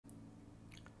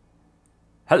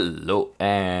Hello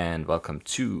and welcome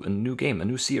to a new game, a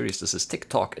new series. This is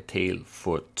Tock, a tale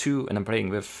for two, and I'm playing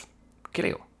with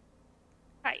Kirleo.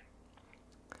 Hi.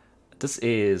 This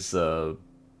is a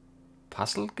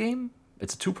puzzle game.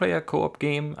 It's a two-player co-op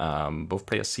game. Both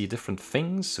players see different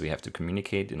things, so we have to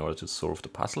communicate in order to solve the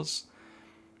puzzles.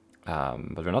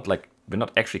 But we're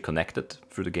not actually connected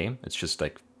through the game. It's just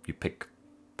like you pick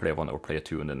player one or player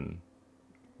two, and then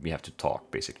we have to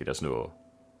talk. Basically, there's no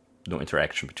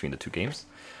interaction between the two games.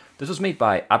 This was made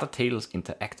by Other Tales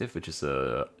Interactive, which is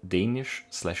a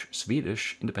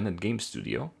Danish/Swedish independent game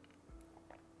studio.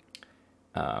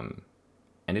 And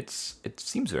it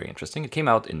seems very interesting. It came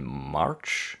out in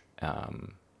March,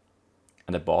 and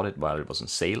I bought it while it was on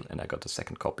sale, and I got the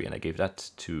second copy, and I gave that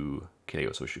to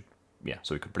Kirleo so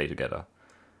we could play together.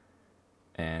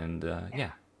 And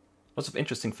yeah, lots of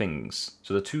interesting things.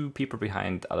 So the two people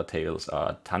behind Other Tales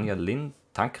are Tanja Lind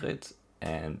Tankred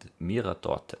and Mira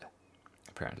Dorte,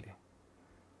 apparently.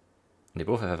 And they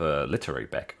both have a literary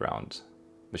background,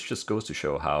 which just goes to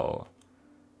show how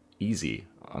easy,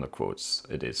 on the quotes,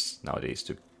 it is nowadays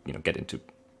to get into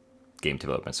game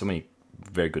development. So many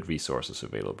very good resources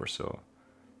available, so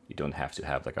you don't have to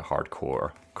have like a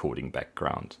hardcore coding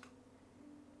background.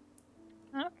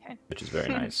 Okay. Which is very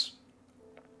nice.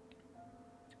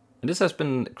 And this has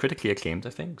been critically acclaimed, I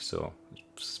think, so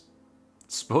it's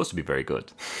supposed to be very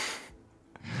good.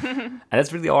 And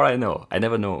that's really all I know. I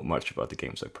never know much about the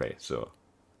games I play, so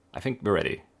I think we're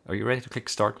ready. Are you ready to click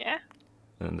start? Yeah.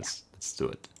 And let's do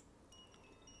it.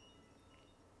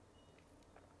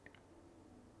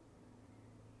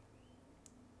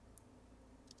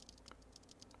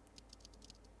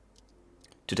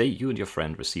 Today you and your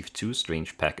friend received two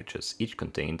strange packages. Each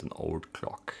contained an old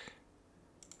clock.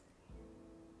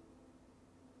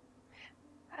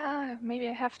 Maybe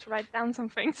I have to write down some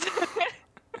things.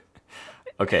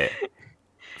 Okay.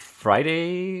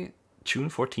 Friday, June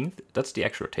 14th. That's the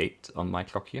actual date on my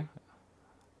clock here.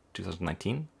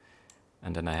 2019.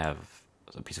 And then I have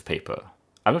a piece of paper.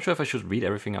 I'm not sure if I should read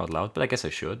everything out loud, but I guess I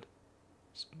should.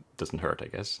 It doesn't hurt, I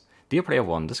guess. Dear Player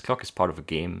 1, this clock is part of a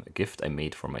game, a gift I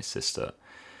made for my sister.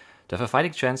 To have a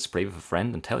fighting chance, play with a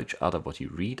friend and tell each other what you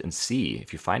read and see.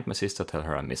 If you find my sister, tell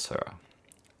her I miss her.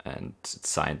 And it's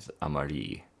signed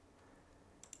Amalie.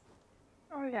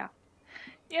 Oh yeah.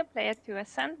 Dear Player 2, I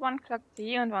sent one clock to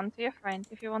you and one to your friend.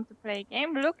 If you want to play a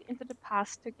game, look into the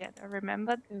past together.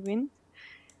 Remember the wind,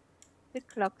 the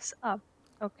clocks up.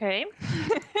 Okay.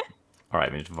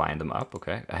 Alright, we need to wind them up,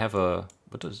 okay. I have I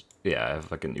have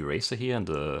like an eraser here and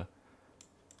a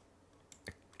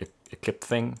clip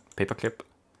thing, paper clip.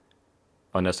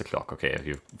 Oh, and there's the clock, okay. If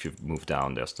you move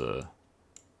down, there's the...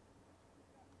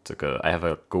 I have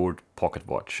a gold pocket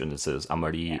watch and it says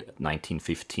Amalie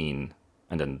 1915,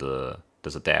 and then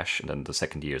there's a dash, and then the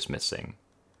second year is missing.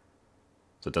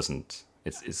 So it doesn't...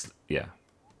 It's yeah.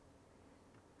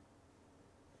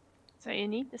 So you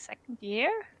need the second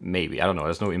year? Maybe, I don't know,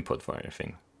 there's no input for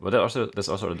anything. But there's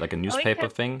also like a newspaper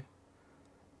thing.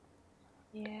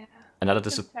 Yeah. Another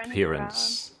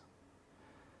disappearance.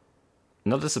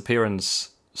 Another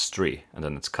disappearance Stree, and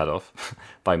then it's cut off,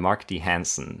 by Mark D.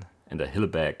 Hansen in the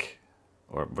Hilleberg,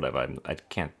 or whatever, I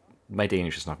can't, my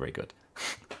Danish is not very good.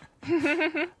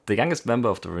 The youngest member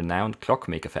of the renowned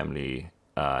clockmaker family,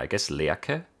 I guess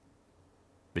Lerche,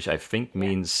 which I think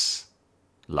means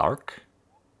lark,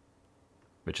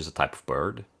 which is a type of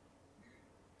bird.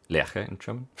 Lerche in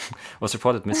German, was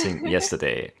reported missing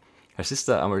yesterday. Her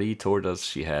sister Amalie told us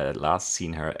she had last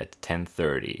seen her at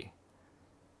 10:30.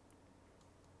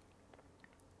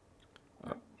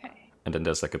 And then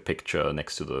there's like a picture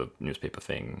next to the newspaper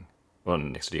thing, well,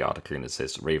 next to the article, and it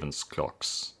says Raven's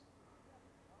Clocks.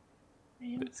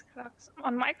 Raven's Clocks.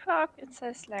 On my clock, it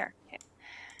says Lerche.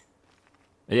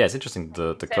 Yeah, it's interesting.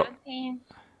 The clock. 17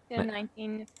 to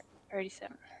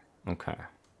 1937. Okay.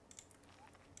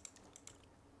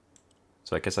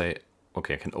 So I guess I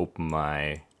can open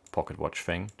my pocket watch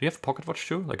thing. Do you have a pocket watch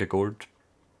too? Like a gold?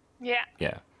 Yeah.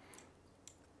 Yeah.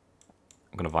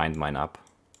 I'm gonna wind mine up.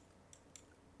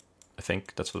 I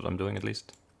think that's what I'm doing, at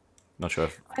least. Not sure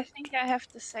if... I think I have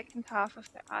the second half of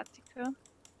the article.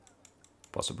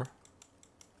 Possible.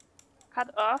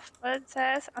 Cut off, but it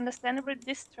says, understandably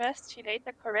distressed, she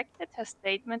later corrected her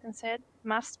statement and said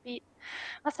must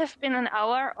have been an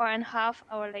hour or a half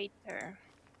hour later.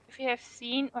 If you have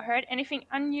seen or heard anything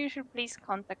unusual, please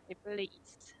contact the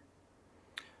police.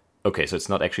 Okay, so it's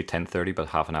not actually 10:30, but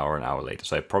half an hour later.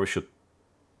 So I probably should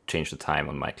change the time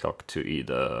on my clock to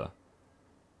either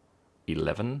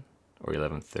 11 or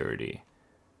 11:30.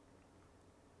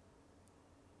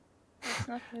 It's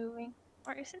not moving.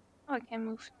 Or is it? Oh, I can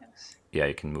move those. Yeah,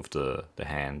 you can move the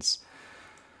hands.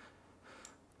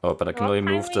 Oh, but I can What only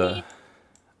time move we the... need?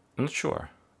 I'm not sure.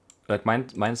 Like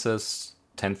mine says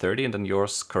 10:30, and then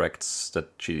yours corrects that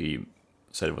she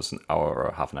said it was an hour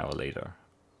or half an hour later.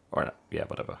 Or, yeah,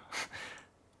 whatever.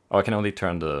 Oh, I can only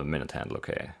turn the minute handle,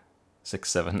 okay. 6,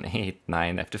 7, 8,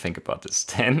 9, I have to think about this.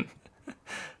 10.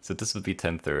 So this would be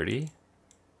 10:30.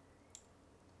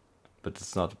 But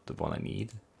it's not the one I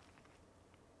need.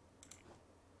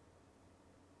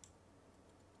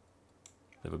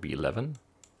 That would be 11.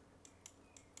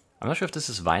 I'm not sure if this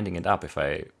is winding it up if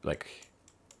I, like,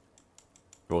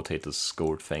 rotate this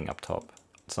gold thing up top.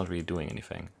 It's not really doing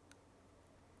anything.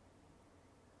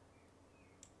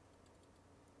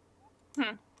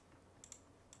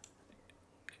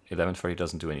 11:30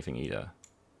 doesn't do anything either.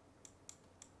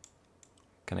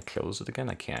 Can I close it again?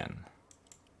 I can.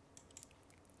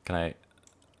 Can I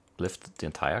lift the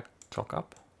entire clock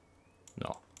up?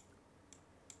 No.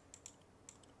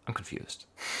 I'm confused.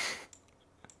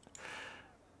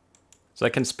 So I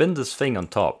can spin this thing on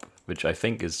top, which I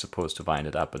think is supposed to wind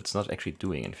it up, but it's not actually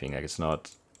doing anything. Like, it's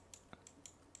not...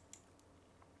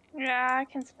 Yeah, I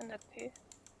can spin that too.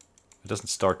 It doesn't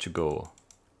start to go.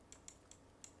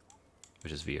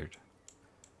 Which is weird.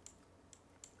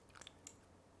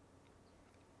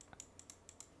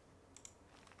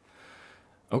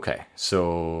 Okay,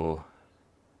 so...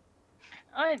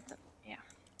 Oh, yeah.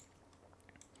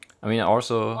 I mean,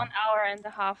 also... 1 hour and a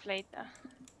half later.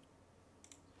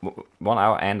 1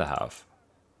 hour and a half.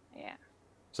 Yeah.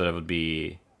 So that would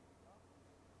be...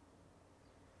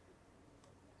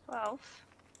 12.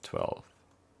 12.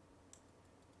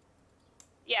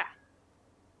 Yeah.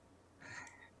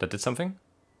 That did something?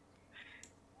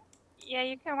 Yeah,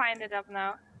 you can wind it up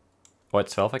now. Oh,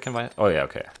 it's 12 I can wind... Oh, yeah,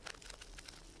 okay.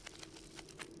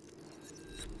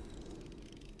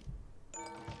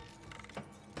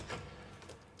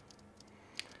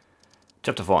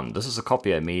 Chapter 1. This is a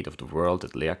copy I made of the world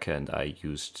that Lerke and I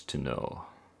used to know.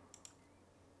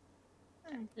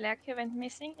 And Lerke went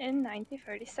missing in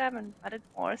 1937, but it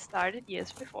all started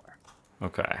years before.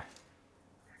 Okay.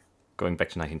 Going back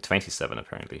to 1927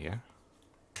 apparently here.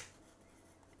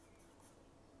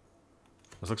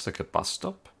 This looks like a bus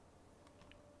stop.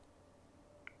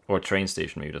 Or a train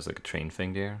station, maybe there's like a train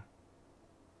thing there.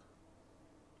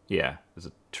 Yeah, there's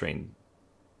a train.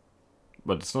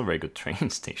 But it's not a very good train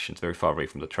station. It's very far away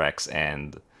from the tracks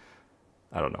and...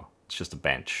 I don't know. It's just a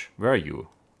bench. Where are you?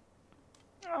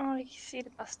 Oh, you see the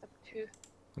bus stop too,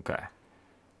 Okay.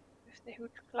 with the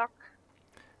huge clock.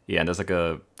 Yeah, and there's like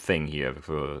a thing here.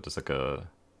 There's like a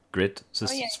grid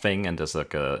thing, and there's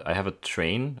like a... I have a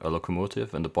train, a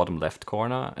locomotive, in the bottom left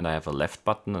corner, and I have a left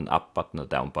button, an up button, a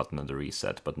down button, and a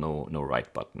reset, but no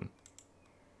right button.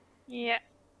 Yeah,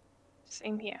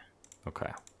 same here.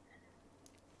 Okay.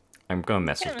 I'm gonna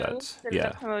mess with Can move that. the Yeah.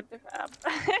 locomotive up.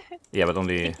 Yeah, but You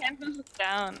only... can't move it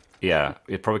down. Yeah,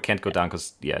 it probably can't go down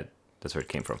because, yeah, that's where it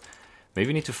came from. Maybe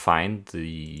we need to find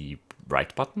the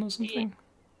right button or something?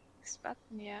 This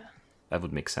button, yeah. That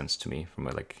would make sense to me from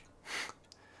a, like...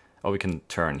 Oh, we can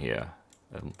turn here.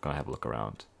 I'm gonna have a look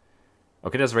around.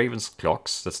 Okay, there's Raven's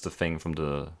clocks. That's the thing from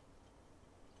the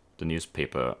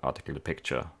newspaper article, the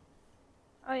picture.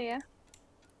 Oh yeah.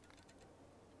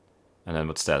 And then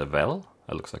what's that, a well?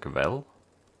 That looks like a well.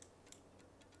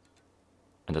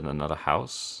 And then another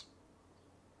house.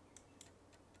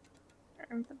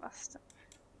 And the bus stop.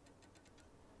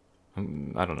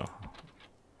 I don't know.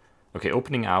 Okay,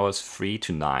 opening hours 3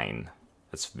 to 9.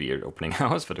 That's weird, opening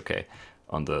hours, but okay.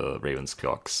 On the Raven's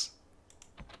clocks.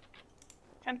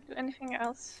 Can't do anything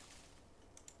else.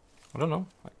 I don't know.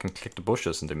 I can click the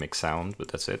bushes and they make sound, but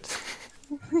that's it.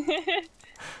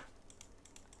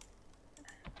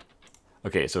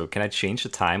 Okay, so can I change the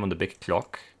time on the big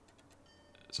clock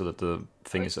so that the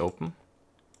thing is open?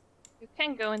 You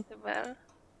can go into well.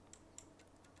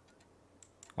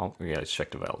 Oh, yeah, let's check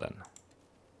the well then.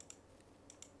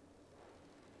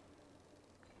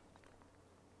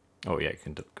 Oh yeah, you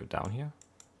can go down here.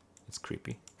 It's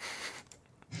creepy.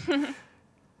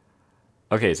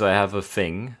 Okay, so I have a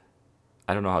thing.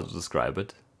 I don't know how to describe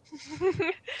it.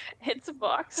 It's a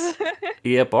box.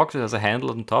 Yeah, box, it has a handle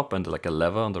on top and like a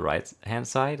lever on the right hand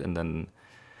side, and then...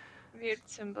 Weird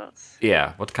symbols.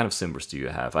 Yeah, what kind of symbols do you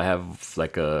have? I have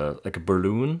like a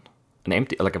balloon, an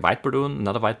empty, like a white balloon,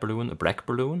 another white balloon, a black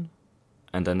balloon,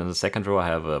 and then in the second row I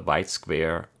have a white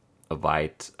square, a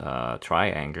white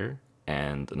triangle,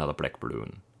 and another black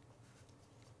balloon.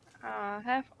 I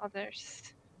have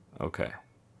others. Okay.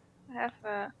 I have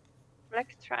a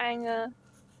black triangle,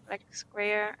 black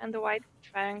square, and a white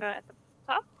triangle at the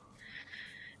top.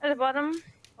 At the bottom,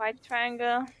 white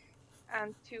triangle,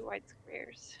 and 2 white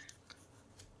squares.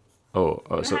 Oh,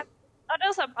 so... Oh,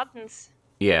 those are buttons.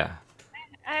 Yeah.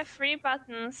 I I have 3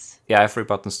 buttons. Yeah, I have 3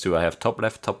 buttons too. I have top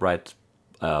left, top right,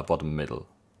 bottom middle.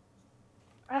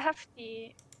 I have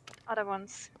the other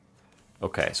ones.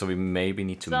 Okay, so we maybe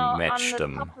need to So match on the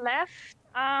them. top left,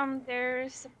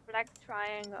 there's a black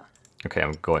triangle. Okay,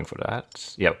 I'm going for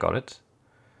that. Yeah, got it.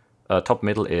 Top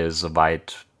middle is a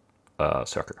white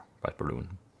circle, white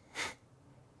balloon.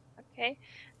 Okay.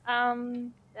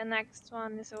 The next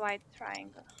one is a white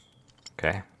triangle.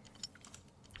 Okay.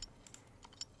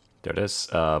 There it is.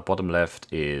 Bottom left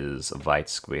is a white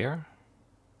square.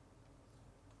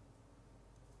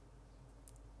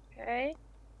 Okay.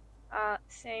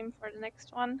 Same for the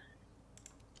next one.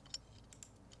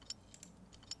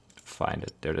 Find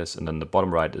it. There it is. And then the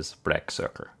bottom right is black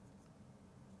circle.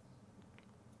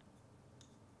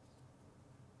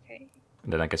 Okay.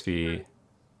 And then I guess we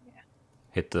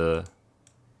hit the...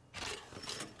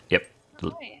 Yep.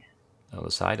 Oh, yeah. The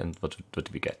other side. And what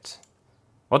did we get?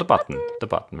 Oh, the button. The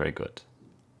button. Very good.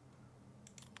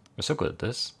 We're so good at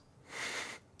this.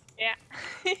 Yeah.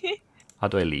 How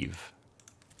do I leave?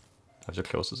 I have to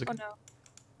close this again? Oh no.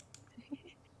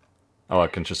 Oh, I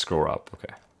can just scroll up.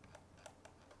 Okay.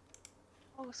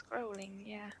 Oh, scrolling,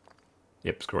 yeah.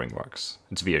 Yep, scrolling works.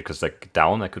 It's weird because like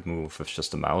down I could move with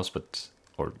just the mouse, but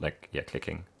or like yeah,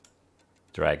 clicking,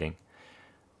 dragging.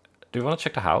 Do you want to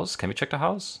check the house? Can we check the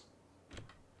house?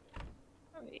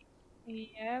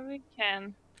 Yeah, we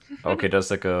can. Okay,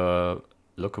 there's like a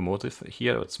locomotive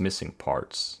here. It's missing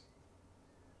parts,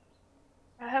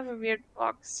 I have a weird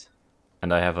box.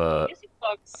 and I have a Music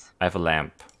box.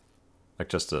 lamp, like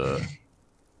just a.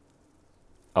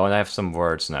 Oh, and I have some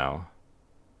words now.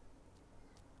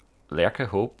 Lerke,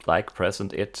 hope, like,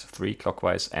 present, it, 3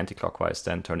 clockwise, anti-clockwise,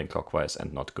 then turning clockwise,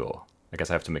 and not go. I guess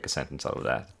I have to make a sentence out of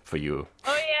that for you.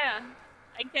 Oh yeah,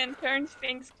 I can turn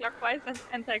things clockwise and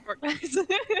anti-clockwise.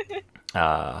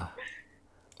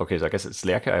 Okay, so I guess it's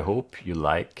Lerke, I hope you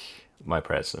like my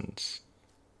present.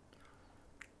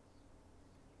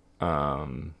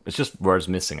 It's just words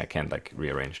missing. I can't like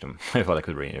rearrange them. I thought I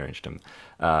could rearrange them.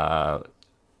 I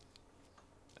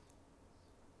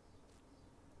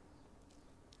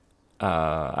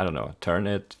don't know. Turn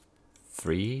it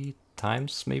 3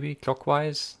 times maybe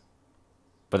clockwise,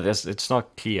 but it's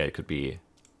not clear. It could be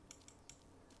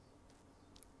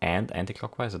and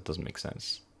anti-clockwise. It doesn't make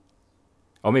sense.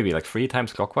 Or maybe like 3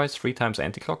 times clockwise, 3 times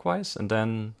anti-clockwise, and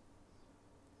then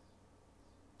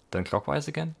clockwise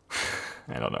again.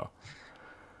 I don't know.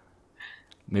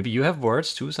 Maybe you have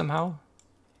words too somehow.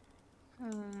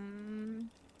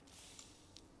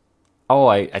 Oh,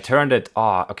 I turned it.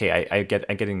 Oh, okay. I'm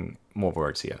getting more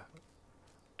words here.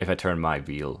 If I turn my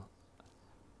wheel.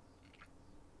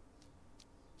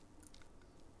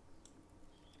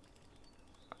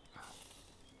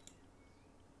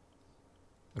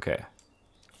 Okay.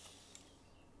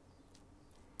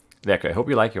 Lerke, I hope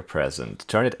you like your present.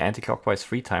 Turn it anti-clockwise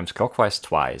 3 times, clockwise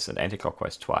twice, and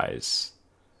anti-clockwise twice.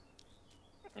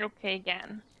 Okay,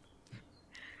 again.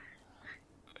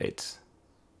 Wait.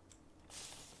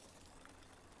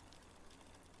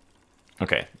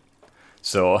 Okay.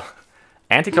 So,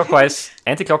 anti-clockwise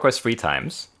 3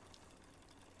 times.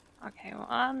 Okay,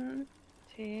 1,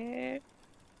 2,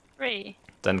 3.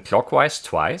 Then clockwise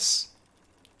twice.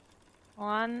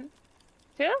 1,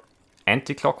 2.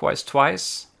 Anti-clockwise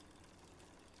twice.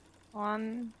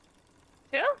 1,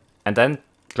 2. And then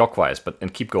clockwise,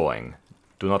 and keep going.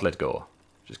 Do not let go.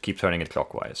 Just keep turning it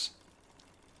clockwise.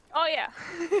 Oh yeah.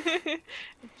 It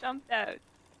jumped out.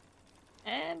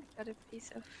 And got a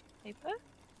piece of paper.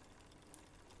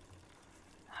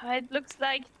 It looks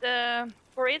like the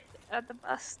grid at the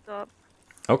bus stop.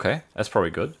 Okay, that's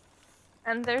probably good.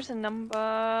 And there's a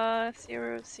number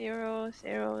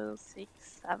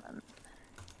 00067.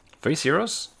 3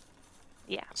 zeros?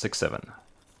 Yeah. 6, 7.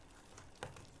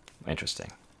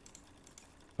 Interesting.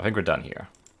 I think we're done here.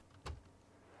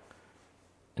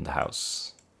 In the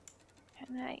house.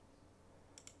 Can I?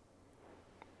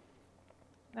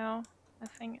 No,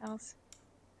 nothing else.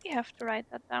 You have to write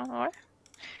that down, or?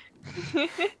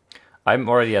 I'm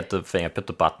already at the thing. I put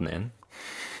the button in.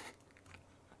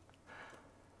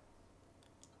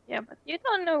 Yeah, but you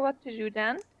don't know what to do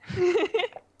then.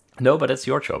 No, but it's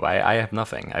your job. I have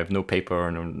nothing. I have no paper,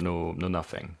 no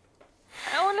nothing.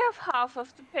 I only have half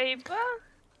of the paper.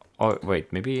 Oh,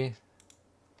 wait, maybe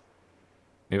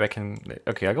I can...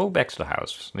 Okay, I'll go back to the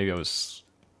house. Maybe I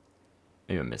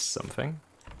missed something.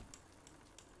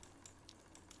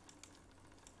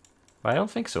 But I don't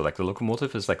think so. Like, the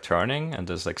locomotive is, like, turning, and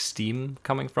there's, like, steam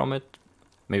coming from it.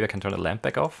 Maybe I can turn the lamp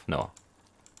back off? No.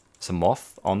 There's a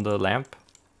moth on the lamp.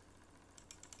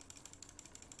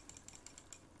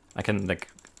 I can, like,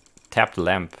 tap the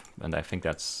lamp, and I think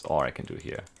that's all I can do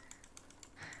here.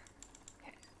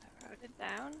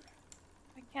 down.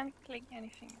 I can't click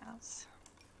anything else.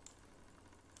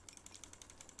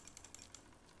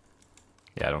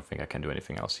 Yeah, I don't think I can do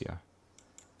anything else here.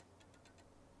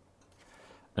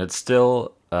 And it's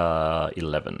still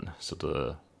 11,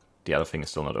 so the other thing is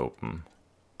still not open.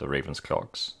 The Raven's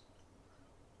clocks.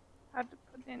 How to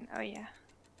put in? Oh yeah.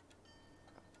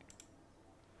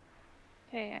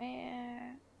 Okay,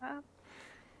 up,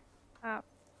 up.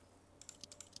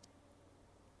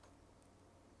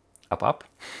 Up.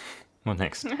 What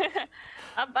next?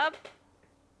 Up.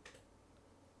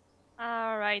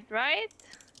 Right.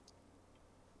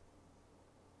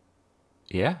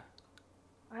 Yeah?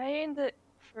 Are you in the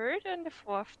third and the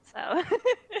fourth cell?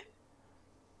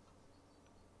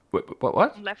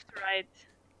 What? From left to right.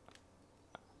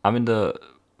 I'm in the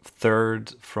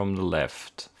third from the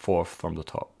left, fourth from the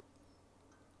top.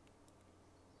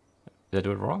 Did I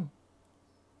do it wrong?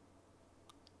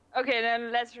 Okay,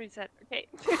 then let's reset. Okay.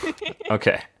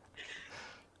 Okay.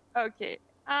 Okay.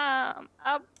 Up.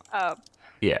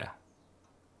 Yeah.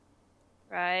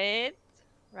 Right.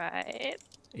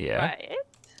 Yeah. Right.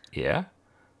 Yeah.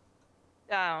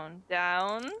 Down.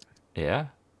 Yeah.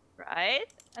 Right.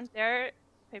 And there,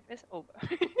 paper is over.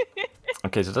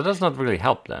 Okay, so that does not really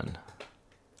help then.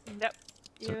 Nope.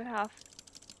 So- You have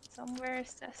somewhere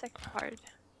is the second part.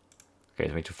 Okay,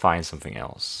 so we need to find something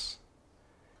else.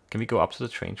 Can we go up to the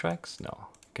train tracks? No.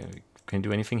 Can we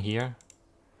do anything here?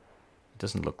 It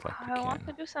doesn't look like we I want to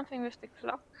can. do something with the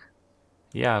clock.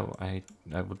 Yeah, I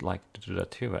would like to do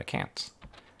that too, but I can't.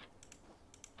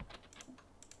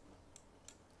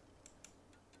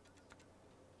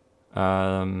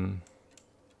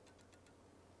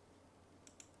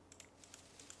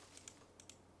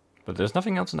 But there's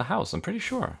nothing else in the house, I'm pretty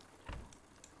sure.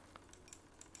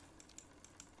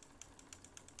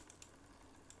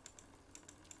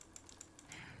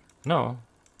 No.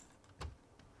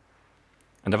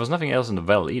 And there was nothing else in the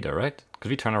well either, right? Could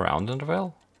we turn around in the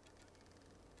well?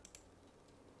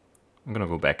 I'm gonna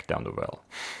go back down the well.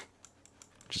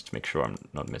 Just to make sure I'm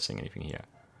not missing anything here.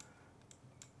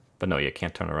 But no, you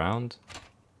can't turn around.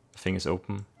 The thing is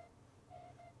open.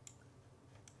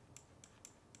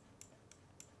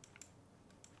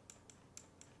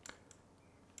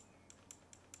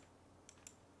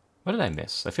 What did I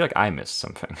miss? I feel like I missed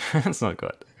something. That's not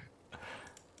good.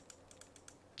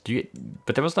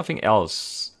 But there was nothing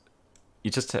else.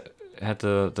 You just had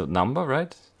the number,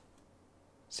 right?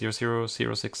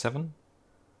 00067?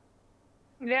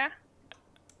 Yeah.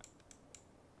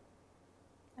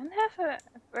 And have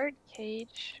a bird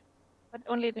cage, but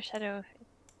only the shadow of it.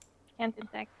 Can't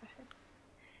interact with it.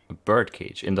 A bird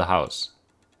cage in the house.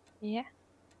 Yeah.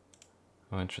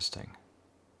 Oh, interesting.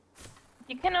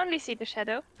 You can only see the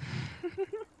shadow.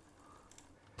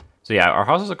 So yeah, our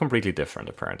houses are completely different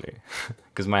apparently.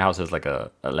 Because my house has like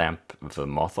a lamp with a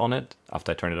moth on it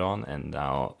after I turn it on, and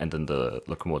then the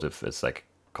locomotive is like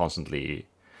constantly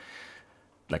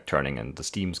like turning and the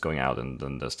steam's going out, and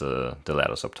then there's the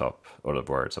letters up top, or the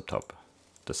words up top,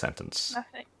 the sentence.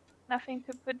 Nothing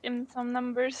to put in some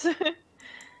numbers.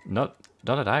 Not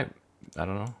that I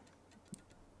don't know.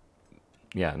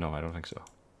 Yeah, no, I don't think so.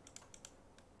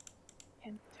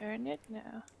 Can turn it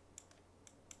now.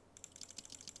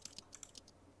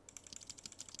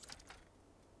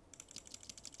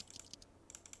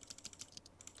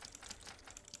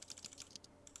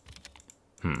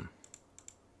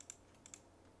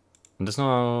 And there's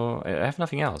no, I have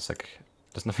nothing else. Like,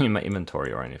 there's nothing in my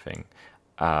inventory or anything.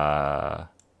 What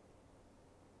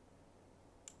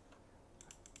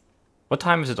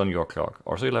time is it on your clock?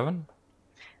 Also 11?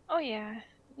 Oh yeah,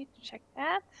 need to check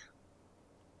that.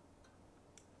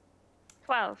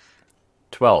 12.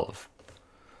 12.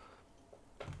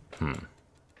 So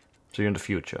you're in the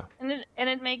future. And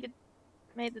it made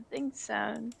the thing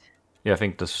sound. Yeah, I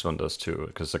think this one does too,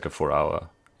 because it's like a 4-hour.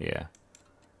 Yeah.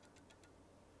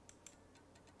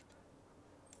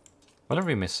 What are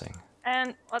we missing?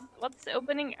 And what's the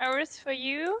opening hours for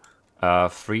you?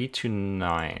 3 to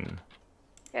 9.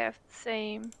 I have the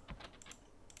same.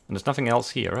 And there's nothing else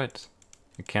here, right?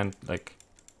 You can't, like...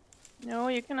 No,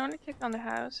 you can only click on the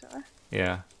house. Or...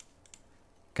 Yeah.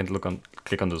 Can't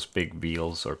click on those big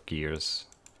wheels or gears.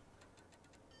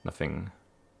 Nothing.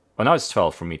 Oh, now it's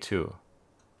 12 for me too.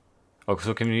 Oh,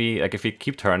 so can we, like, if we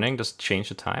keep turning, just change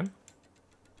the time?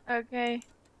 Okay.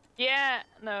 Yeah,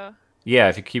 no. Yeah,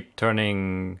 if you keep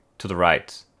turning to the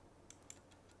right.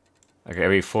 Okay,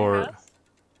 every 4...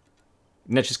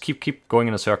 No, just keep going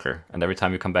in a circle, and every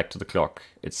time you come back to the clock,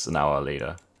 it's an hour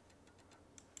later.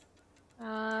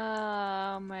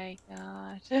 Oh my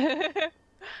god.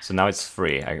 So now it's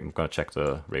free. I'm gonna check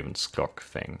the Raven's clock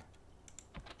thing.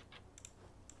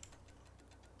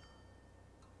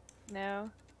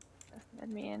 No, doesn't let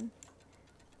me in.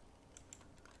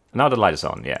 Now the light is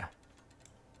on, yeah.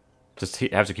 Just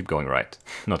have to keep going right,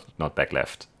 not back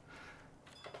left.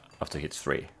 After hit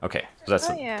 3. Okay, so that's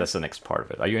the next part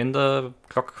of it. Are you in the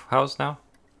clock house now?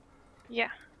 Yeah.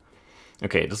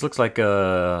 Okay, this looks like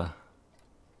an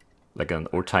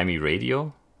old-timey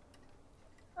radio.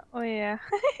 Oh yeah.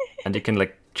 And you can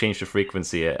like change the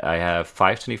frequency. I have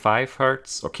 525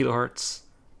 hertz or kilohertz,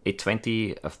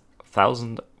 820,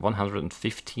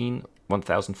 1115,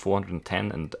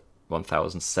 1410, and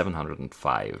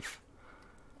 1705.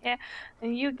 Yeah,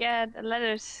 and you get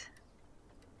letters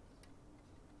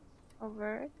or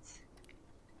words.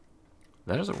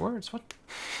 Letters or words? What?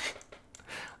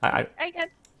 I get.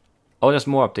 Oh, there's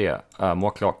more up there.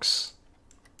 More clocks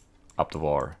up the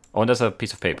wall. Oh, and there's a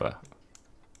piece of paper.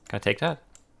 Can I take that?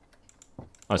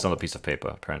 Oh, it's not a piece of paper,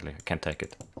 apparently. I can't take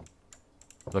it.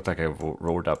 It looked like a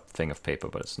rolled up thing of paper,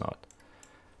 but it's not.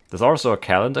 There's also a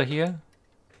calendar here.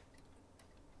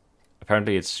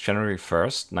 Apparently it's January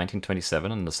 1st,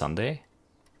 1927 on the Sunday.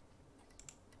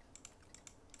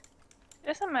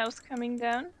 There's a mouse coming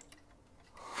down.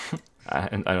 I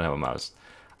don't have a mouse.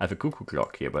 I have a cuckoo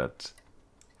clock here, but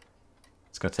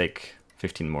it's gonna take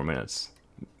 15 more minutes.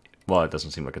 Well, it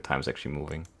doesn't seem like the time's actually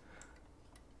moving.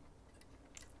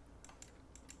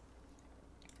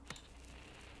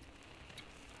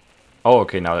 Oh,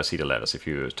 okay, now I see the letters. If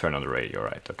you turn on the radio,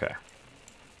 right? Okay.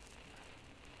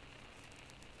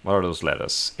 What are those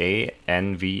letters? A,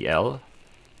 N, V, L?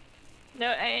 No,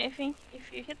 I think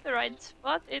if you hit the right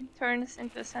spot, it turns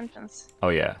into a sentence. Oh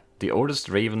yeah. The oldest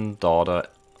Raven daughter,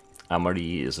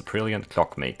 Amalie, is a brilliant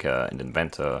clockmaker and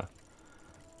inventor.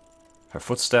 Her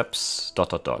footsteps, ...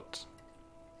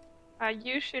 Are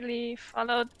usually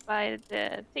followed by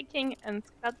the ticking and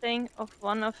cutting of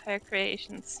one of her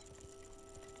creations.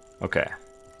 Okay.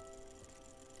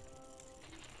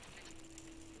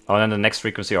 Oh, and then the next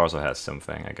frequency also has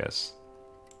something, I guess.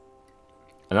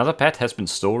 Another pet has been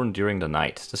stolen during the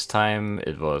night. This time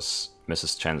it was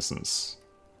Mrs. Jensen's.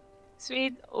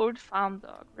 Sweet old farm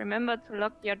dog, remember to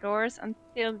lock your doors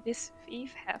until this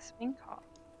thief has been caught.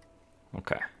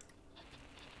 Okay.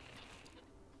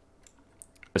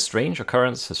 A strange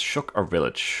occurrence has shook our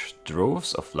village.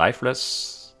 Droves of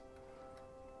lifeless...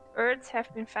 Birds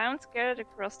have been found scattered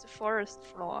across the forest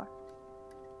floor.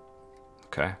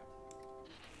 Okay.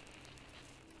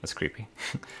 That's creepy.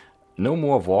 No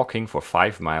more walking for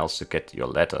 5 miles to get your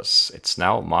letters. It's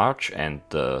now March and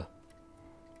the...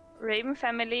 Raven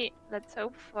family, let's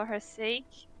hope for her sake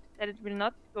that it will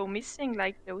not go missing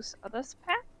like those other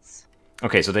pets.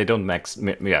 Okay, so they don't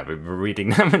yeah, we're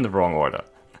reading them in the wrong order.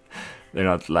 They're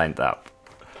not lined up.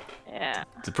 Yeah.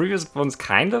 The previous ones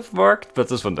kind of worked, but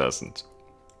this one doesn't.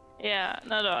 Yeah,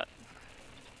 not all.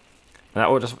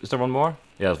 Oh, is there one more?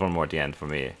 Yeah, there's one more at the end for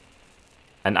me.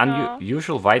 An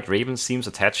unusual white raven seems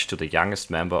attached to the youngest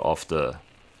member of the...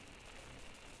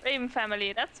 Raven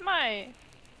family, that's my...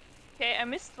 Okay, I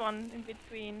missed one in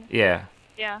between. Yeah.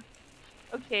 Yeah.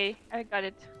 Okay, I got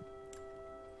it.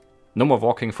 No more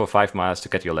walking for 5 miles to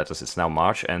get your letters. It's now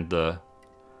March and the...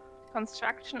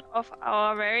 Construction of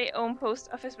our very own post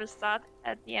office will start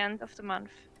at the end of the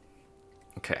month.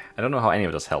 Okay, I don't know how any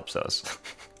of this helps us.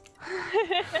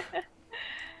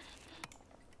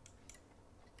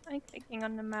 I'm clicking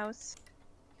on the mouse.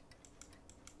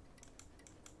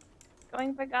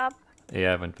 Going back up.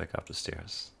 Yeah, I went back up the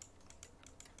stairs.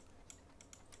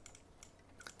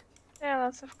 There are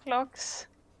lots of clocks.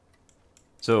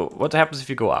 So, what happens if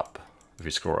you go up? If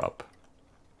you scroll up?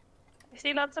 I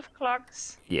see lots of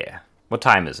clocks. Yeah. What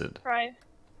time is it? Right.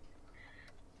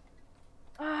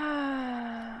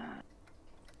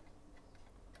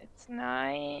 It's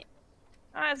 9.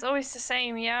 It's always the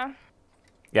same, yeah?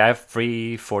 Yeah, I have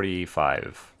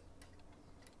 3:45.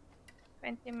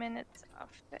 20 minutes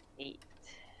after 8.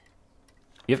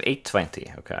 You have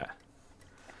 8:20, okay.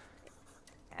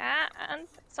 Yeah, and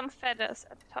some feathers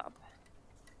at top.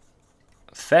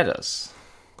 Feathers?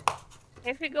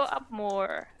 If we go up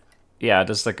more. Yeah,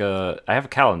 there's like a... I have a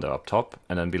calendar up top,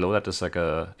 and then below that there's like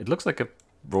a... It looks like a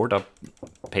rolled up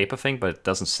paper thing, but it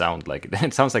doesn't sound like it.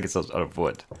 It sounds like it's out of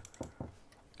wood.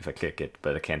 If I click it,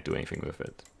 but I can't do anything with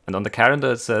it. And on the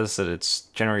calendar it says that it's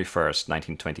January 1st,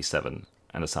 1927,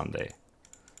 and a Sunday.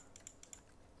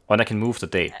 Oh, and I can move the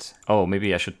date. Oh,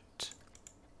 maybe I should...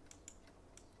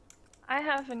 I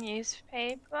have a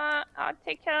newspaper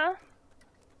article.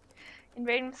 In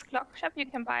Raven's Clock Shop, you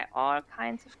can buy all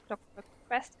kinds of clockwork,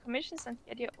 request commissions, and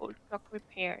get your old clock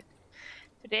repaired.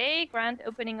 Today, grand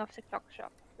opening of the clock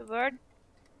shop. The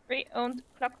very owned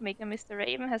clockmaker Mr.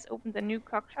 Raven has opened a new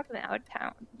clock shop in our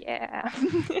town. Yeah.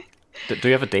 Do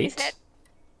you have a date?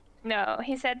 No,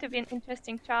 he said to be an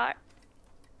interesting chart.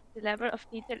 The level of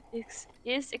detail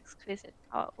is exquisite.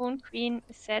 Our own queen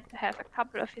is said to have a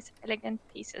couple of his elegant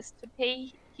pieces.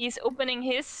 Today he's opening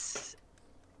his...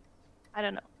 I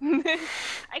don't know.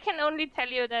 I can only tell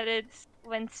you that it's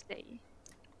Wednesday.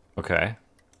 Okay.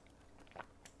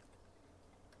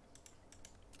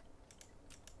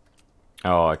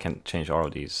 Oh, I can change all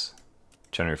of these.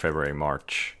 January, February,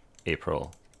 March,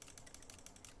 April.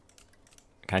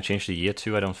 Can I change the year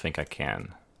too? I don't think I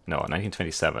can. No,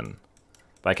 1927.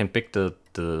 But I can pick the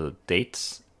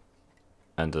dates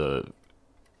and the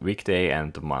weekday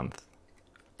and the month.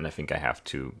 And I think I have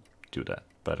to do that.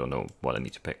 But I don't know what I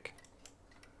need to pick.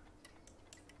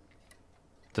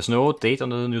 There's no date on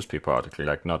the newspaper article,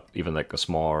 like not even like a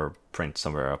small print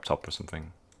somewhere up top or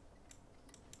something.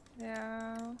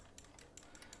 Yeah.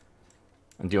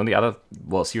 And the only other,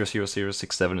 well,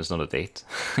 00067 is not a date.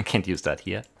 I can't use that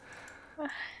here.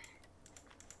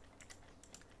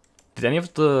 Did any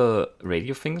of the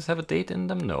radio things have a date in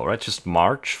them? No, right? Just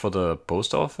March for the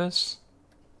post office?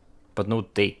 But no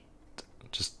date,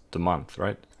 just the month,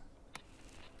 right?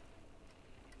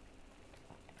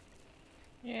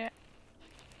 Yeah.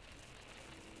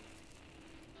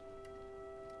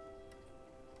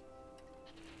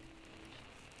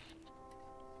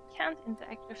 Can't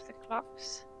interact with the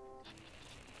clocks.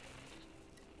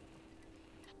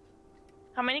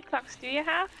 How many clocks do you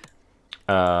have?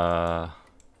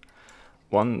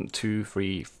 1, 2,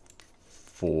 3,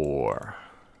 4.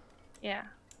 Yeah.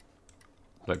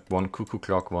 Like one cuckoo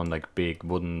clock, one like big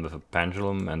wooden with a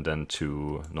pendulum, and then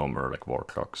 2 normal like wall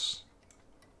clocks.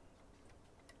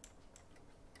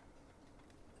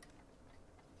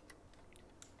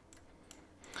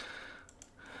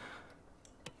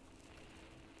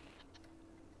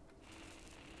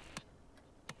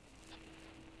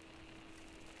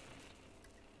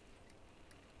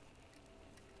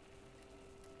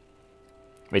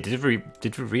 Wait, did we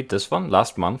read this one?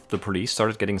 Last month, the police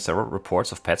started getting several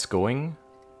reports of pets going.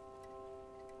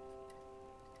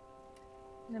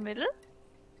 In the middle?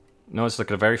 No, it's like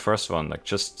the very first one, like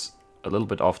just a little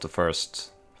bit off the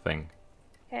first thing.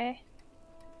 Okay.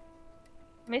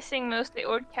 Missing mostly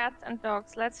old cats and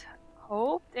dogs. Let's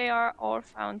hope they are all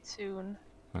found soon.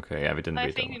 Okay, yeah, we didn't I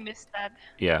read that think we one. missed that.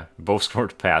 Yeah, we both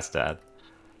scrolled past that.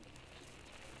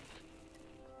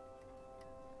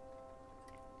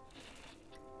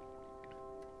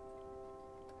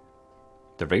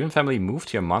 The Raven family moved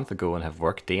here a month ago and have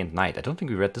worked day and night. I don't think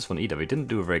we read this one either. We didn't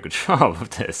do a very good job of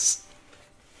this.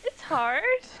 It's hard.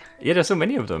 Yeah, there's so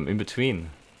many of them in between.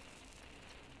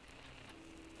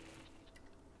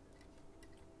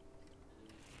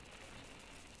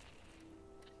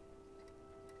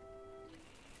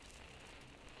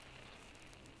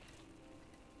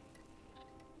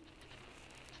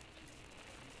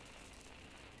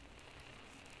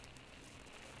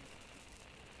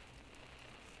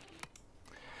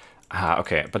 Ah,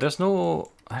 okay, but there's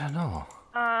no... I don't know.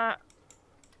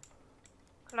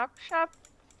 Clock shop.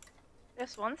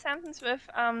 There's one sentence with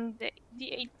the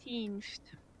 18th.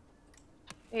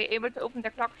 They're able to open the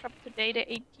clock shop today, the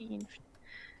 18th.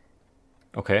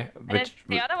 Okay, And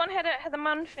the other one had a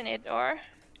month in it, or?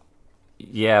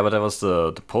 Yeah, but that was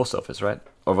the post office, right?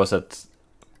 Or was that...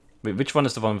 Wait, which one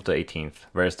is the one with the 18th?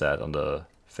 Where is that on the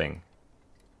thing?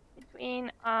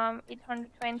 Between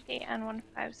 820 and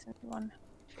 1115.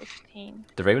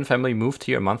 The Raven family moved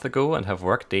here a month ago and have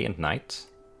worked day and night.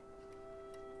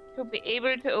 To be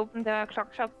able to open the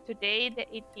clock shop today, the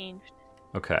 18th.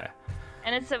 Okay.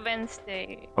 And it's a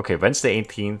Wednesday. Okay, Wednesday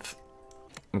 18th.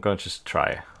 I'm gonna just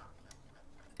try.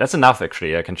 That's enough,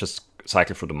 actually. I can just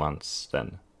cycle through the months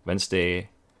then. Wednesday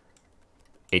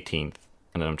 18th.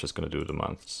 And then I'm just gonna do the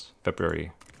months.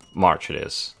 February. March it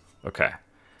is. Okay.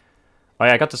 Oh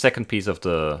yeah, I got the second piece of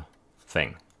the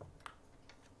thing.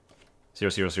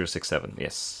 00067,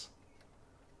 yes.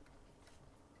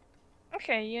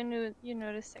 Okay, you know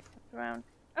the second round.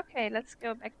 Okay, let's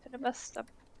go back to the bus stop.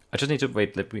 I just need to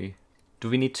wait, do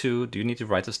you need to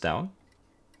write this down?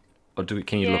 Or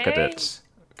can you look at Yay. it?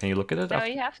 Can you look at it? No,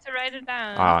 you have to write it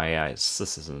down. Ah, yeah,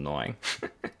 this is annoying.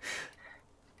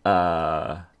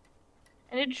 And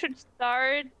it should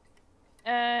start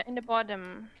in the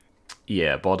bottom.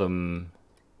 Yeah, bottom,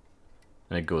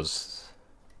 and it goes.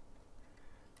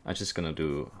 I'm just gonna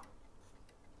do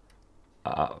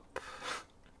up,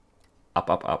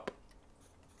 up,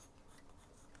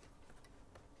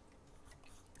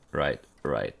 right,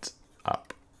 up,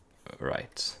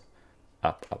 right,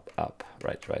 up,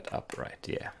 right, up, right.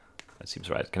 Yeah, that seems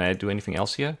right. Can I do anything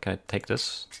else here? Can I take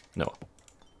this? No.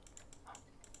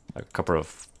 A couple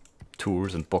of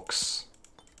tours and books.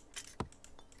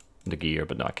 the gear,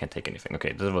 but no, I can't take anything.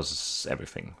 Okay, that was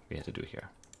everything we had to do here.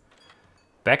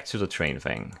 Back to the train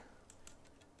thing.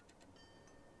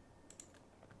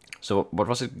 So what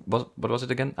was it? What was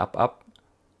it again? Up, up?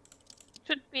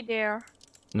 Should be there.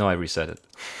 No, I reset it.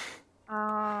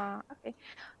 Okay.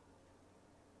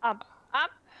 Up,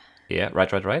 up. Yeah,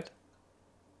 right, right, right.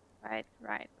 Right,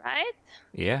 right, right.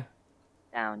 Yeah,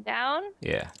 Down, down.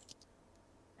 yeah.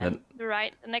 And Then the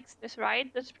right, the next is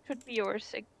right. This should be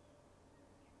yours.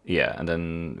 yeah, and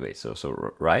then wait. So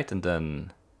right, and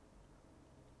then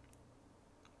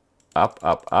up,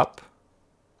 up, up.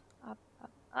 Up,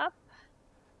 up,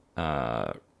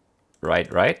 up.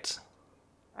 Right, right.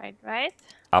 Right, right.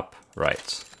 Up,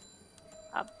 right.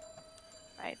 Up,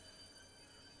 right.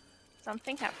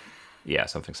 Something happened. Yeah,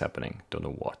 something's happening. Don't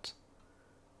know what.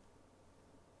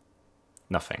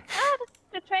 Nothing. Ah,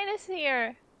 the train is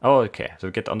here. Oh, okay. So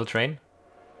we get on the train?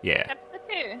 Yeah. Chapter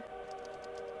 2.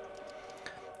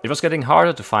 It was getting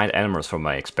harder to find animals for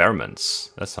my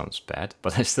experiments. That sounds bad.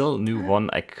 But I still knew one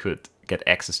I could get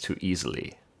access to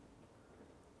easily.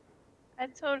 I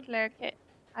told Lerke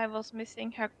I was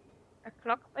missing her a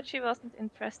clock, but she wasn't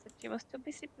interested. She was too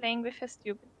busy playing with her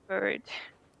stupid bird.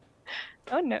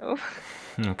 Oh no.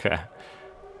 Okay.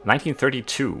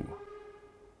 1932.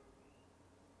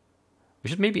 We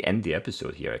should maybe end the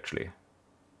episode here, actually.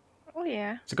 Oh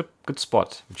yeah. It's a good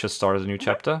spot. We just started a new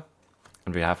chapter,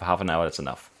 and we have half an hour. That's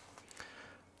enough.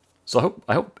 So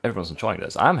I hope everyone's enjoying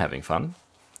this. I'm having fun,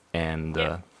 and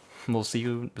we'll see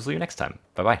you next time.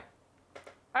 Bye bye.